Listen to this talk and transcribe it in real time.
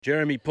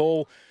Jeremy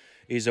Paul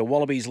is a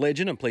Wallabies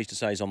legend. I'm pleased to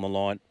say he's on the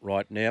line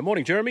right now.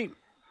 Morning, Jeremy.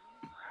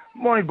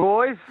 Morning,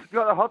 boys.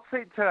 Got a hot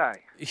seat today.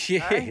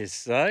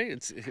 Yes,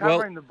 it's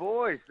Covering the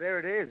boys. There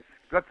it is.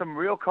 Got some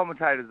real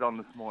commentators on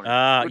this morning.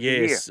 Good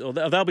yes. to hear.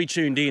 Well, they'll be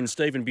tuned in.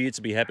 Stephen Butts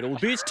will be happy. Well,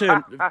 Butts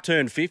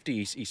turned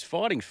 50. He's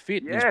fighting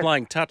fit. And he's Yes.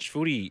 playing touch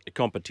footy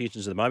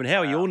competitions at the moment. How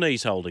are your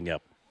knees holding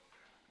up?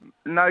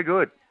 No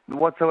good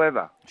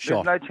whatsoever.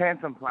 Shot. There's no chance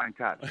I'm playing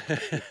touch.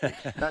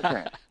 No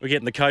chance. We're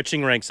getting the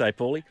coaching ranks,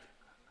 Paulie?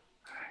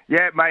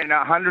 Yeah, mate,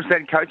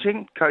 100%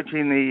 coaching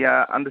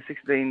the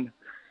under-16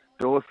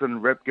 Dawson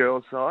Rep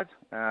Girls side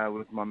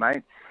with my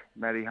mates,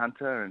 Maddie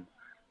Hunter and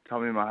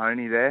Tommy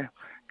Mahoney there.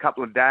 A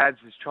couple of dads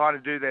just trying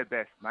to do their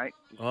best, mate.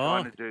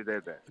 Trying to do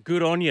their best.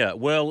 Good on you.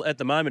 Well, at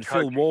the moment,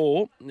 Coaching. Phil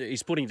Waugh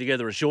is putting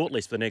together a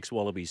shortlist for the next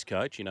Wallabies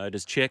coach. You know,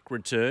 does Czech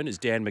return? Is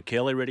Dan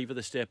McKellar ready for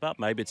the step up?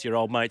 Maybe it's your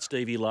old mate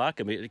Stevie Lark.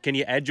 I mean, can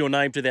you add your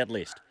name to that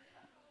list?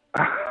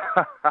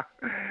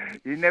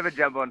 You never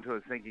jump onto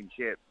a sinking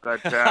ship,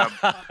 but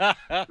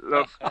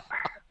look,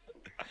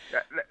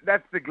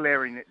 that's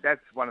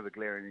one of the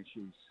glaring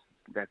issues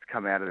that's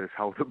come out of this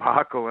whole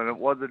debacle, and it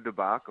was a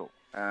debacle.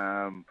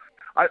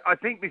 I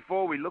think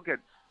before we look at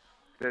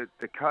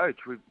the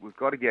coach, we've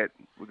got to get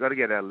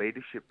our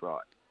leadership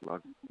right.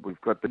 Like,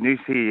 we've got the new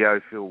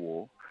CEO Phil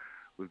Waugh,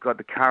 we've got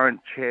the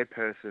current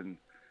chairperson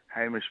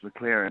Hamish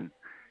McLaren,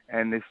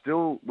 and there's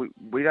still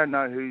we don't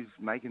know who's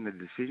making the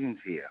decisions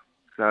here.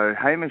 So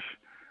Hamish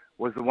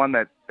was the one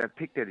that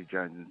picked Eddie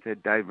Jones and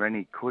said Dave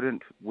Rennie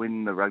couldn't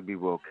win the Rugby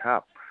World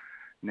Cup.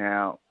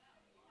 Now,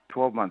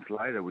 12 months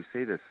later, we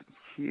see this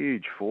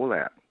huge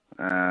fallout,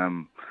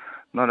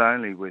 not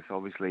only with,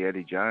 obviously,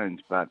 Eddie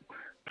Jones, but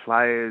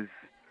players,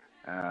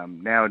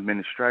 now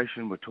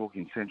administration. We're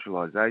talking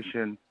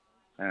centralisation.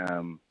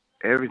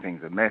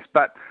 Everything's a mess.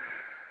 But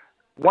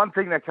one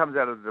thing that comes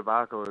out of the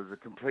debacle is a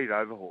complete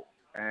overhaul,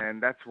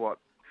 and that's what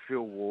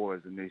Phil Waugh,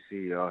 as the new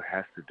CEO,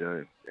 has to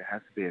do. There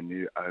has to be a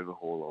new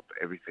overhaul of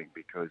everything,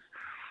 because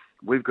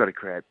we've got to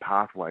create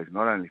pathways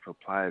not only for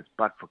players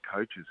but for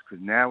coaches,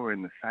 because now we're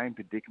in the same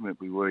predicament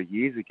we were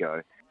years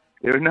ago.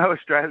 There are no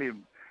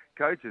Australian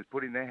coaches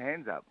putting their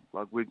hands up.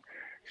 Like, with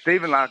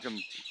Stephen Larkham,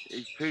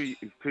 he's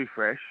too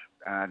fresh.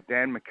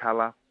 Dan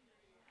McCullough,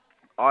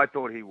 I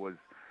thought he was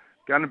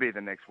going to be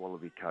the next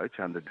Wallaby coach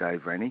under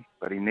Dave Rennie,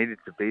 but he needed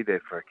to be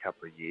there for a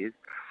couple of years,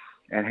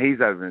 and he's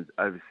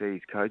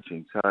overseas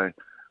coaching. So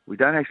we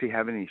don't actually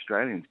have any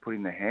Australians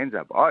putting their hands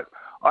up. I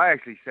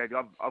actually said,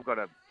 I've got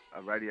a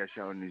radio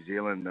show in New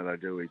Zealand that I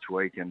do each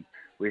week, and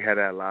we had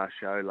our last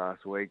show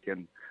last week,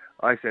 and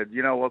I said,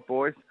 you know what,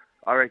 boys?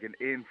 I reckon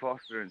Ian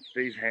Foster and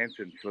Steve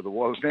Hansen for the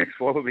next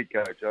Wallaby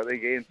coach. I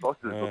think Ian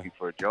Foster's looking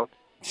for a job.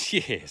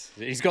 Yes,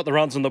 he's got the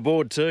runs on the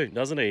board too,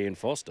 doesn't he, Ian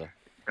Foster?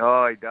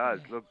 Oh, he does.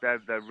 Look, they're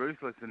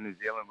ruthless in New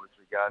Zealand with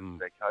regards to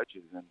their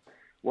coaches, and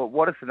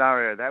what a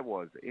scenario that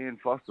was. Ian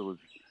Foster was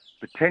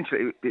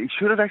potentially, he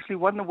should have actually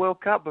won the World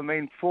Cup. I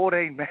mean,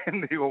 14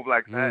 men the All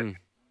Blacks had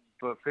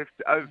for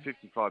over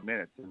 55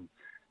 minutes, and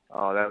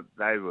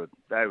they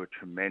were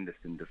tremendous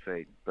in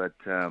defeat. But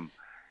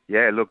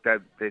yeah, look,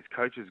 there's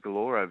coaches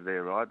galore over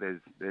there, right?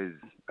 There's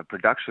a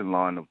production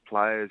line of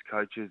players,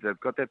 coaches. They've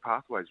got their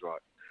pathways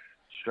right.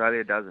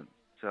 Australia doesn't.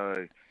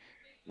 So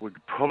we're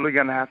probably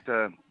going to have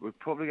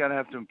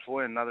to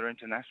employ another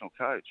international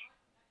coach.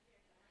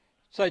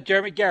 So,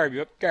 Jeremy,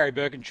 Gary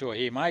Birkinshaw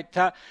here, mate.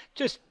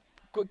 Just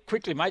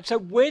quickly, mate. So,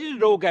 where did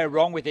it all go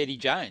wrong with Eddie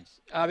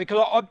Jones?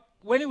 Because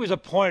when he was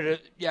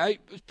appointed, it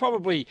was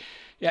probably,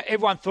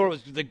 everyone thought it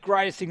was the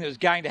greatest thing that was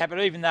going to happen,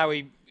 even though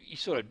he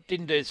sort of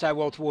didn't do so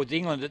well towards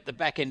England at the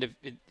back end of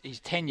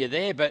his tenure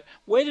there. But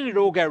where did it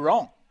all go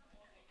wrong?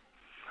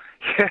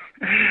 Yeah,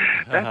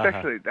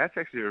 that's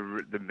actually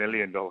the $1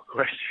 million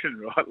question,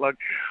 right? Like,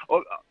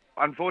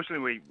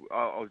 unfortunately,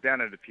 I was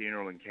down at a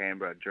funeral in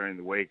Canberra during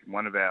the week.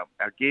 One of our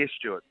gear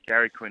steward,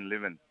 Gary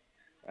Quinlivan,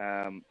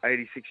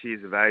 86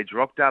 years of age,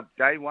 rocked up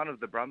day one of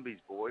the Brumbies,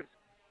 boys.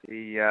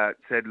 He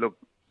said, look,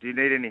 do you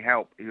need any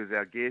help? He was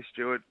our gear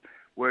steward,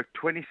 worked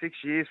 26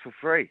 years for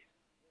free.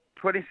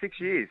 26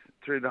 years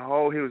through the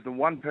whole, he was the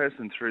one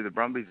person through the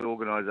Brumbies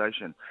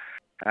organisation.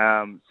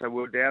 So we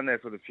were down there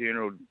for the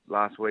funeral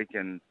last week,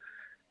 and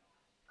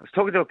I was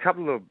talking to a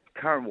couple of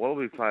current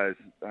Wallaby players,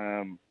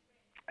 and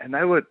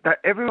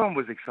everyone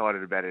was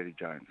excited about Eddie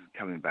Jones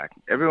coming back.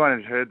 Everyone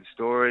had heard the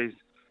stories.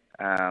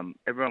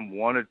 Everyone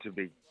wanted to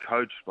be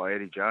coached by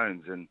Eddie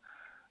Jones, and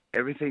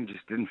everything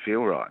just didn't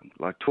feel right.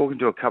 Like, talking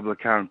to a couple of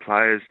current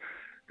players,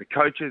 the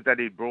coaches that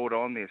he brought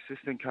on, the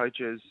assistant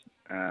coaches,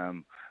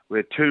 we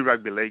had two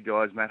rugby league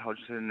guys, Matt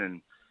Hodgson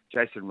and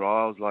Jason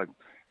Riles. Like,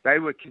 they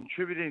were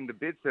contributing the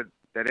bits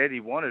that Eddie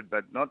wanted,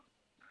 but not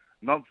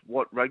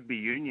what rugby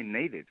union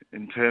needed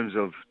in terms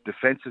of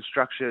defensive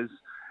structures.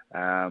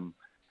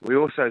 We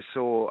also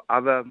saw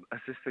other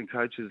assistant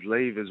coaches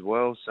leave as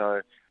well,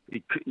 so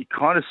you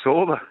kind of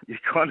saw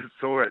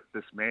it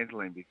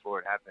dismantling before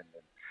it happened.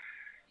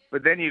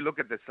 But then you look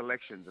at the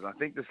selections, and I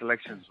think the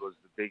selections was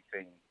the big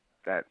thing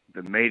that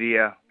the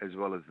media as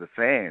well as the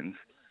fans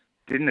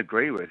didn't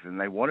agree with, and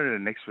they wanted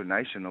an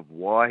explanation of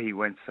why he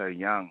went so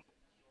young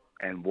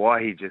and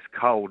why he just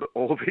culled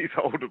all these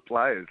older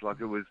players. Like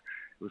it was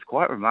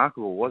quite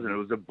remarkable, wasn't it? It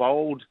was a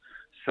bold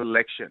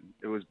selection.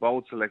 It was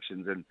bold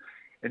selections, and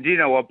do you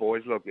know what,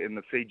 boys? Look, in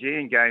the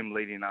Fijian game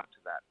leading up to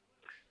that,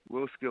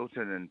 Will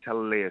Skilton and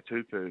Talalea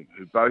Tupu,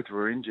 who both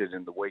were injured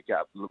in the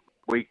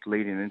week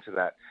leading into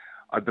that,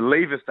 I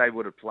believe if they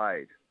would have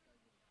played,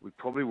 we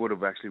probably would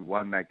have actually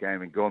won that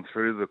game and gone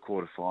through the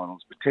quarterfinals,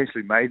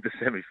 potentially made the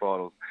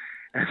semi-finals,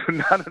 and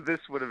none of this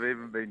would have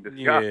even been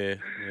discussed.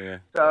 Yeah.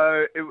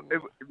 So,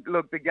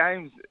 look, the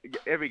games,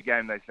 every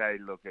game they say,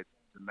 look, it's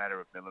a matter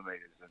of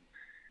millimetres,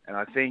 and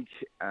I think,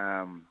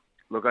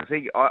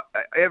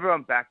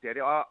 everyone backed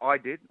Eddie. I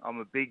did. I'm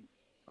a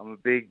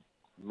big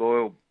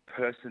loyal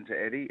person to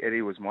Eddie.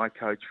 Eddie was my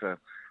coach for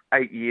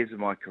 8 years of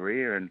my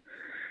career, and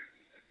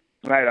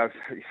mate,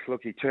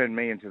 he turned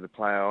me into the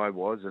player I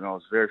was, and I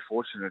was very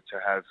fortunate to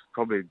have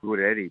probably a good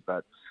Eddie.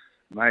 But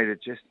mate,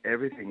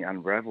 everything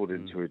unravelled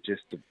into it,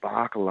 just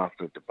debacle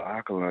after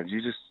debacle, and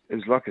it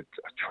was like a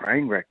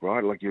train wreck,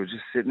 right? Like you were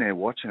just sitting there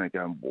watching it,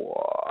 going,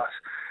 what?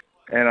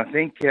 And I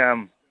think,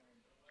 and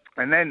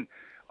then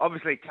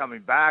obviously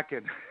coming back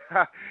and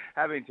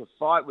having to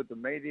fight with the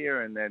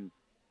media, and then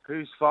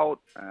whose fault?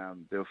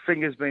 There were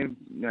fingers being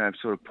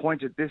sort of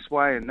pointed this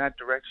way and that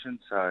direction,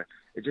 so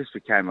it just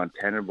became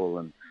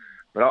untenable.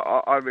 But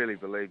I really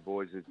believe,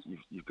 boys, that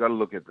you've got to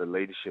look at the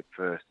leadership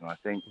first, and I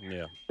think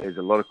there's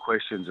a lot of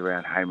questions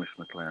around Hamish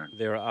McLaren.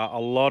 There are a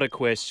lot of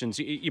questions.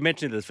 You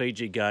mentioned the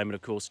Fiji game, and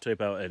of course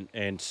Tupou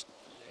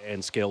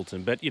and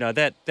Skelton, but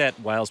that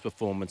Wales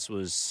performance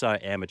was so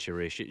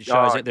amateurish. It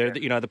shows that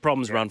the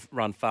problems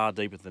run far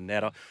deeper than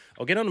that.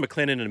 I'll get on to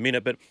McLennan in a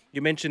minute, but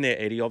you mentioned there,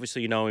 Eddie.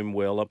 Obviously, you know him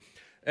well.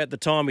 At the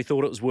time, we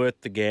thought it was worth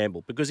the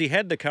gamble because he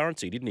had the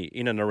currency, didn't he,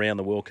 in and around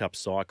the World Cup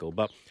cycle.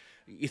 But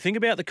you think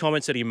about the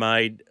comments that he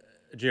made,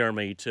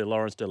 Jeremy, to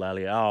Lawrence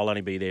Dallaglio, I'll only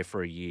be there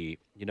for a year.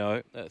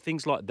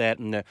 Things like that,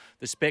 and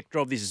the spectre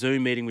of this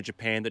Zoom meeting with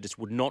Japan that just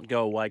would not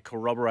go away,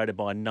 corroborated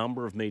by a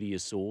number of media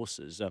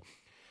sources.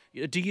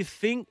 Do you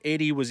think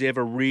Eddie was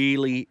ever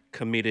really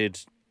committed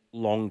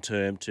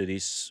long-term to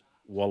this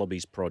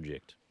Wallabies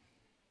project?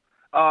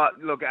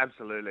 Look,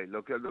 absolutely.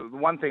 Look, the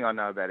one thing I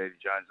know about Eddie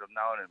Jones, I've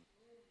known him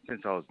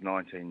since I was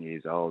 19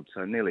 years old,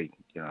 so nearly,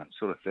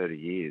 sort of 30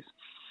 years.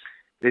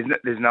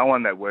 There's no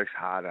one that works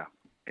harder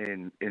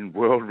in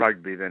world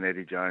rugby than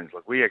Eddie Jones.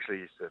 Like, we actually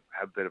used to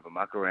have a bit of a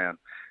muck around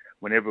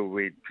whenever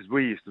because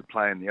we used to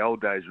play in the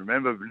old days,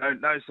 remember?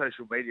 No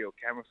social media or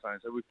camera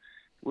phones, so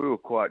we were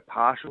quite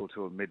partial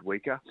to a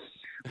midweeker.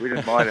 We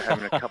didn't mind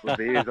having a couple of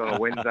beers on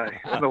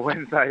a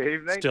Wednesday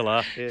evening. Still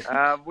are,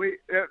 yeah.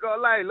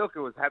 Look,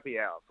 it was happy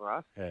hour for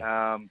us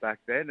back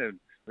then, and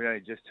we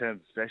only just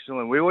turned professional,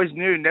 and we always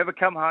knew never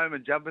come home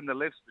and jump in the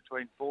lifts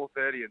between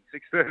 4:30 and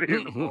 6:30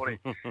 in the morning,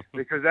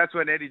 because that's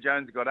when Eddie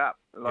Jones got up.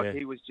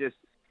 He was just,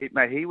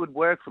 he would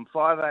work from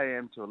 5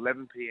 a.m. to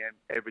 11 p.m.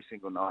 every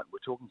single night. We're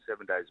talking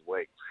 7 days a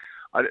week.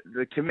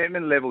 The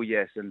commitment level,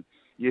 yes, and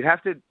you've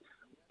got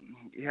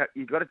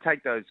to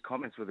take those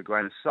comments with a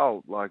grain of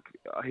salt. Like,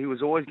 he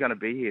was always going to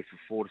be here for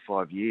 4 to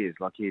 5 years.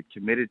 Like, he had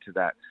committed to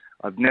that.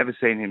 I've never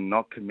seen him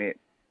not commit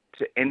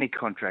to any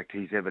contract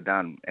he's ever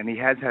done. And he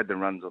has had the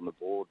runs on the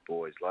board,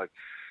 boys. Like,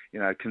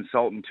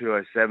 Consultant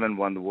 207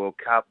 won the World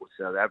Cup with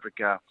South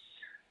Africa.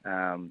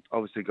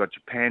 Obviously got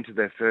Japan to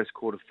their first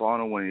quarter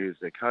final when he was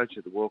their coach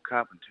at the World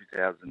Cup in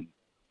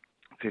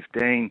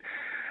 2015.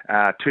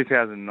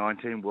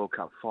 2019 World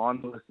Cup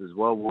finalist as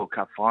well, World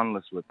Cup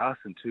finalist with us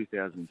in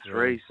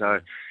 2003. Yeah. So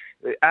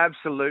it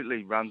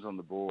absolutely runs on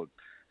the board.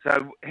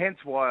 So hence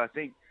why I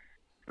think,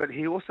 but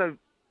he also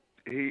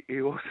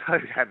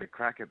had a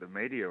crack at the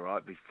media,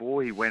 right,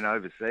 before he went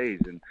overseas.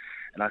 And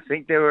I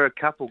think there were a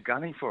couple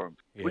gunning for him,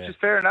 which is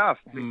fair enough,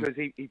 because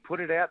he put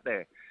it out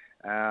there.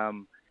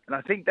 And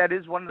I think that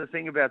is one of the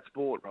things about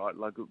sport, right?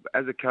 Like,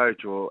 as a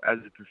coach or as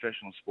a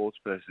professional sports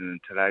person in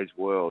today's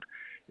world,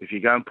 if you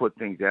go and put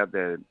things out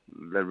there,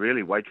 they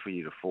really wait for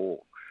you to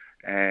fall.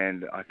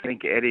 And I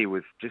think Eddie,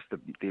 with just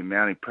the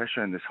amount of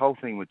pressure and this whole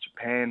thing with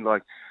Japan,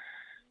 like,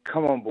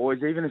 come on,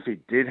 boys, even if he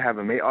did have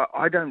a meet,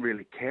 I don't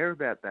really care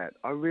about that.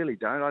 I really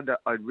don't.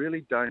 I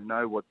really don't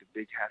know what the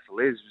big hassle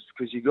is,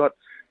 because you got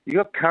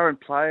current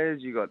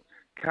players, you got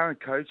current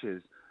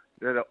coaches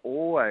that are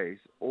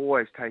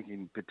always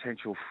taking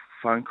potential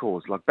phone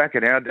calls. Like, back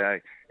in our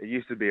day, it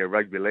used to be a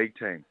rugby league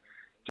team.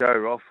 Joe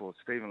Roff or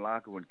Stephen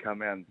Larkin would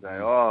come out and say,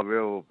 I'm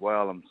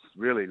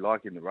really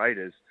liking the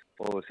Raiders.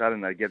 All of a sudden,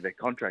 they get their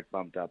contract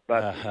bumped up.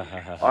 But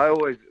I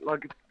always,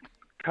 like,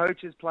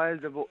 coaches,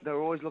 players,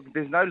 they're always looking.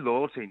 There's no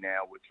loyalty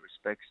now with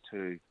respects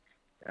to,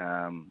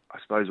 I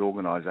suppose,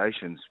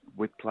 organisations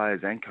with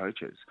players and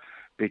coaches,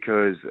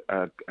 because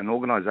an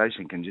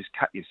organisation can just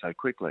cut you so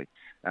quickly,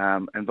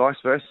 and vice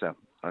versa.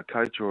 A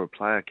coach or a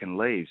player can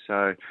leave.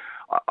 So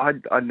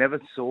I never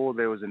saw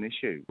there was an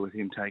issue with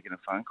him taking a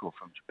phone call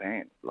from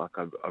Japan. Like,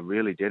 I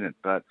really didn't.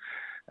 But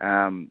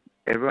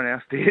everyone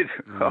else did.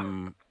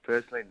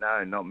 Personally,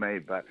 no, not me.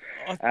 But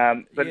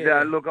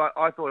look,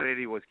 I thought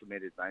Eddie was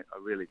committed, mate. I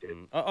really did.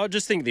 I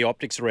just think the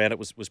optics around it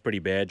was pretty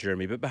bad,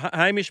 Jeremy. But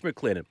Hamish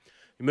McLennan,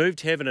 He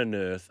moved heaven and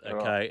earth,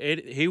 okay?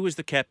 He was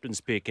the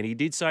captain's pick, and he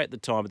did say at the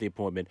time of the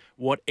appointment,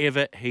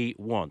 whatever he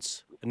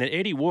wants. And then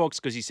Eddie walks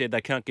because he said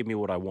they can't give me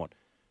what I want.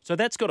 So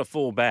that's got to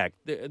fall back.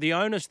 The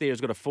onus there has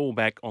got to fall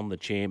back on the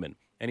chairman.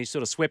 And he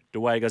sort of swept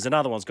away. He goes,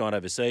 another one's gone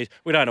overseas.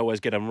 We don't always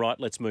get them right.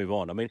 Let's move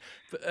on. I mean,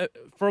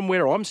 from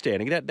where I'm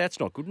standing, that's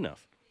not good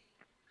enough.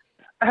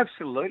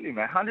 Absolutely,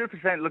 man.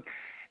 100%. Look,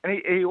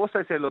 and he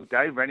also said, look,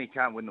 Dave Rennie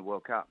can't win the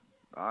World Cup,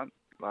 right?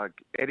 Like,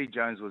 Eddie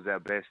Jones was our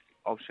best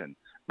option.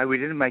 And we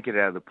didn't make it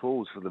out of the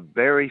pools for the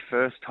very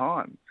first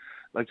time.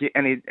 Like,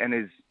 and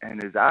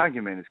his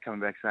argument is coming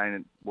back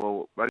saying,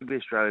 well, Rugby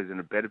Australia is in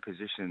a better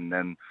position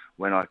than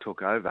when I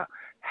took over.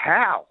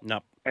 How?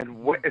 Nope. And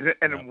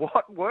in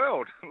what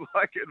world?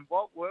 Like, in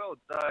what world?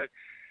 So,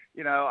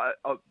 you know,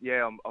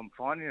 I'm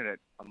finding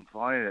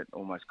it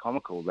almost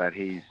comical that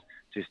he's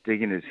just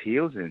digging his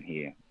heels in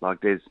here.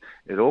 Like,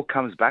 it all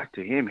comes back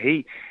to him.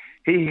 He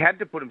had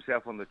to put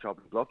himself on the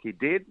chopping block. He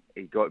did.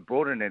 He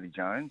brought in Eddie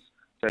Jones.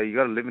 So you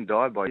got to live and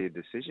die by your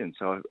decision.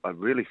 So I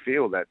really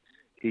feel that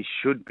he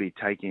should be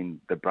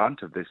taking the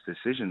brunt of this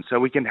decision, so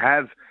we can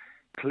have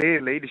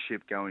clear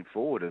leadership going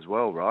forward as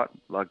well, right?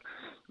 Like,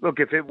 look,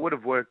 if it would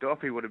have worked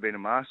off, he would have been a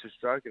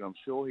masterstroke, and I'm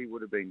sure he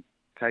would have been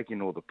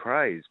taking all the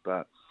praise.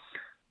 But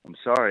I'm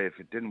sorry, if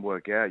it didn't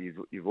work out,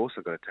 you've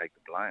also got to take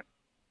the blame.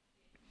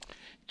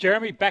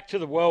 Jeremy, back to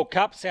the World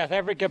Cup. South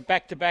Africa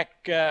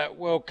back-to-back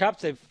World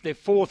Cups. Their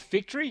fourth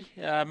victory,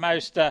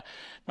 most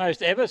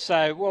ever.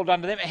 So well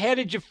done to them. How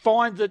did you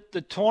find the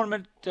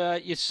tournament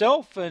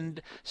yourself,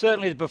 and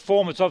certainly the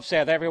performance of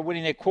South Africa,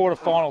 winning their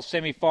quarter-final,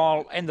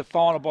 semi-final, and the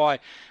final by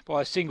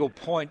a single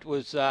point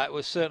was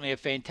certainly a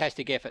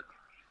fantastic effort.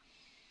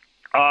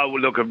 Oh,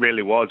 well, look, it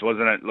really was,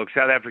 wasn't it? Look,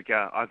 South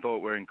Africa, I thought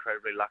were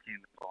incredibly lucky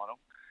in the final.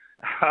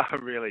 I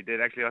really did.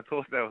 Actually, I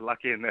thought they were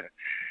lucky in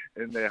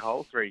their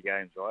whole three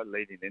games, right,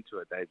 leading into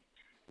it.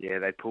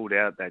 They pulled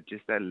out that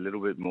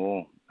little bit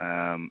more.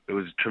 It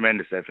was a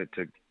tremendous effort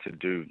to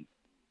do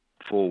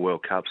 4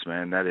 World Cups,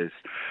 man. That is,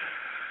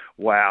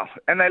 wow.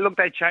 And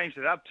they changed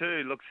it up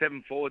too. Look,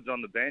 7 forwards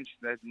on the bench.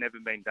 That's never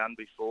been done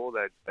before.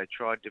 They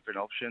tried different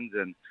options,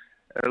 and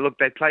look,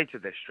 they played to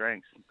their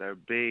strengths. They're a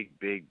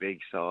big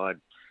side.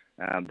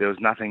 There was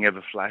nothing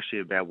ever flashy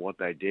about what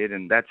they did,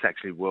 and that's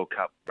actually World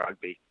Cup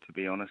rugby, to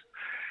be honest.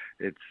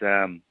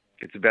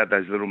 It's about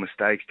those little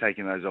mistakes,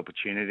 taking those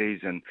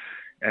opportunities,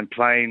 and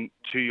playing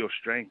to your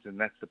strength, and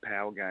that's the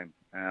power game,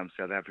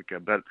 South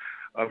Africa. But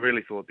I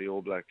really thought the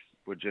All Blacks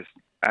were just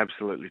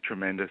absolutely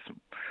tremendous.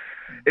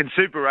 In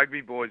Super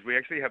Rugby, boys, we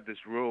actually have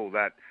this rule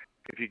that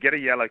if you get a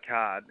yellow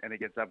card and it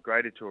gets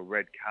upgraded to a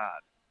red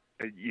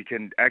card, you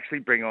can actually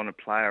bring on a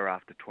player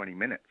after 20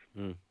 minutes.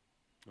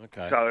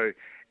 Okay. So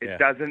it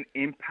doesn't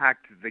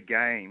impact the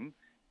game,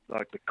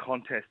 like the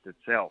contest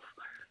itself.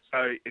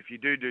 So if you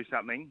do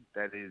something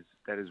that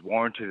is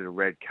warranted a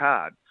red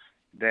card,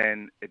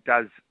 then it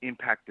does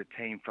impact the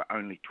team for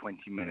only 20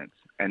 minutes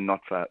and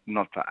not for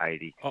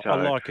 80. I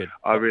like it.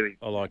 I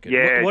like it.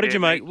 Yeah. What did you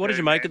make? What did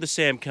you make of the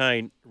Sam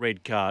Cane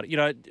red card? You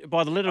know,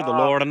 by the letter of the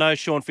law, and I know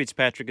Sean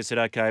Fitzpatrick has said,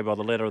 okay, by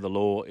the letter of the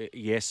law,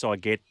 yes, I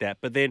get that.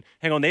 But then,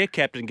 hang on, their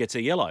captain gets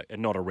a yellow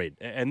and not a red,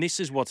 and this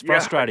is what's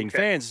frustrating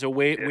fans. So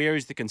where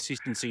is the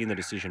consistency in the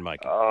decision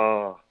making?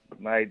 Oh,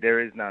 mate, there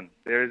is none.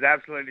 There is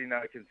absolutely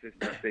no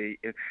consistency.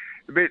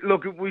 But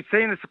look, we've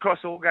seen this across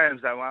all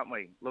games, though, aren't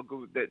we? Look,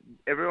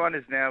 everyone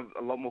is now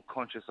a lot more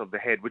conscious of the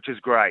head, which is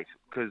great,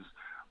 because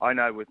I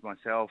know with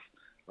myself,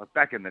 like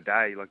back in the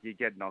day, like you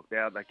get knocked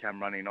out, they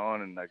come running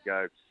on and they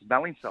go,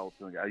 smelling salts,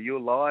 and they go, are you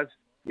alive?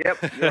 Yep,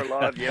 you're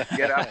alive. Yep,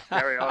 get up,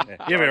 carry on.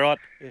 You'll be right.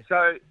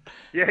 So,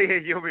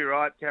 you'll be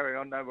right. Carry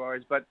on, no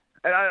worries. But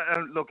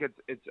look,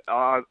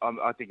 I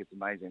think it's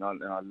amazing,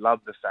 and I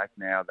love the fact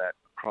now that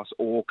across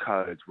all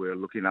codes we're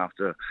looking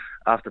after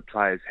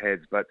players'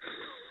 heads. But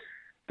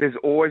there's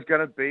always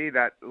going to be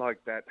that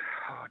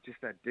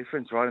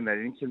difference, right, and that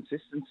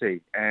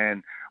inconsistency.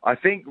 And I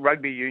think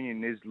rugby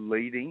union is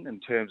leading in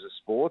terms of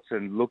sports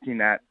and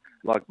looking at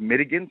like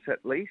mitigants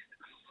at least.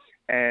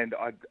 And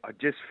I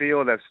just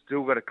feel they've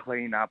still got to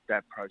clean up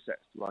that process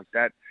like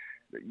that.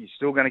 You're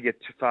still going to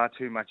get far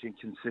too much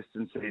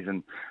inconsistencies,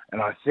 and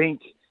I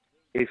think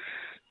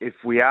if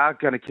we are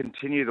going to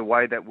continue the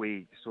way that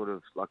we sort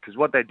of like, because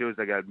what they do is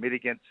they go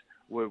mitigants.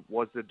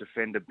 Was the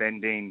defender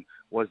bending?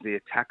 Was the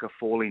attacker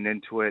falling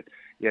into it?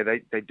 Yeah,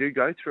 they do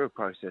go through a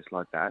process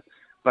like that.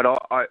 But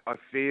I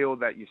feel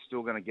that you're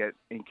still going to get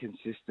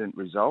inconsistent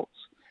results.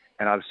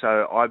 And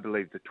so I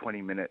believe the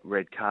 20-minute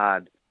red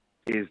card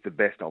is the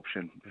best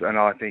option. And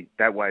I think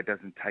that way it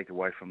doesn't take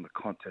away from the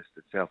contest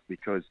itself.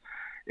 Because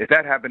if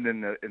that happened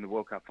in the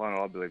World Cup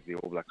final, I believe the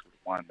All Blacks would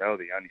have won. They were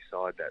the only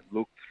side that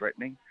looked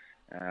threatening.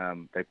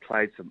 They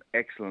played some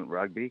excellent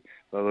rugby.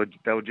 But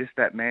they were just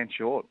that man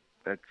short.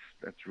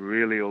 That's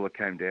really all it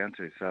came down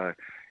to. So,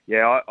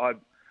 yeah,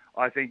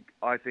 I think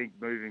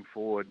moving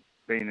forward,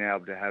 being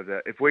able to have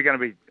that, if we're going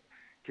to be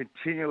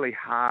continually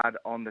hard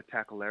on the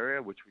tackle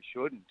area, which we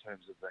should in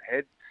terms of the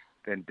head,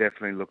 then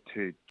definitely look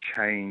to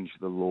change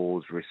the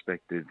laws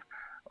respective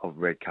of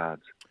red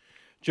cards.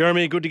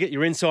 Jeremy, good to get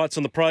your insights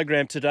on the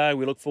program today.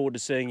 We look forward to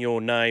seeing your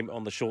name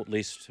on the short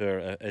list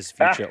for, as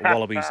future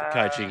Wallabies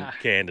coaching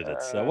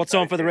candidates. What's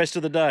on for the rest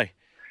of the day?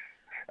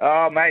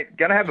 Oh, mate,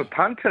 going to have a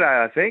punt today,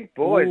 I think.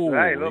 Boys, Ooh,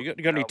 hey, look. you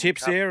got any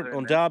tips there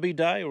on Derby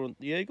Day or on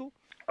the Eagle?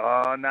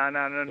 Oh, no,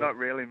 not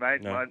really,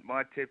 mate. No.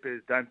 My tip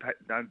is don't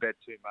bet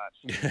too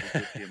much. Be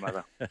good to your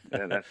mother.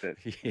 Yeah, that's it.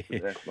 Yeah.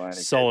 That's my only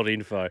Solid tip.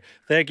 info.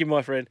 Thank you,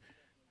 my friend.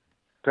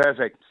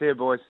 Perfect. See you, boys.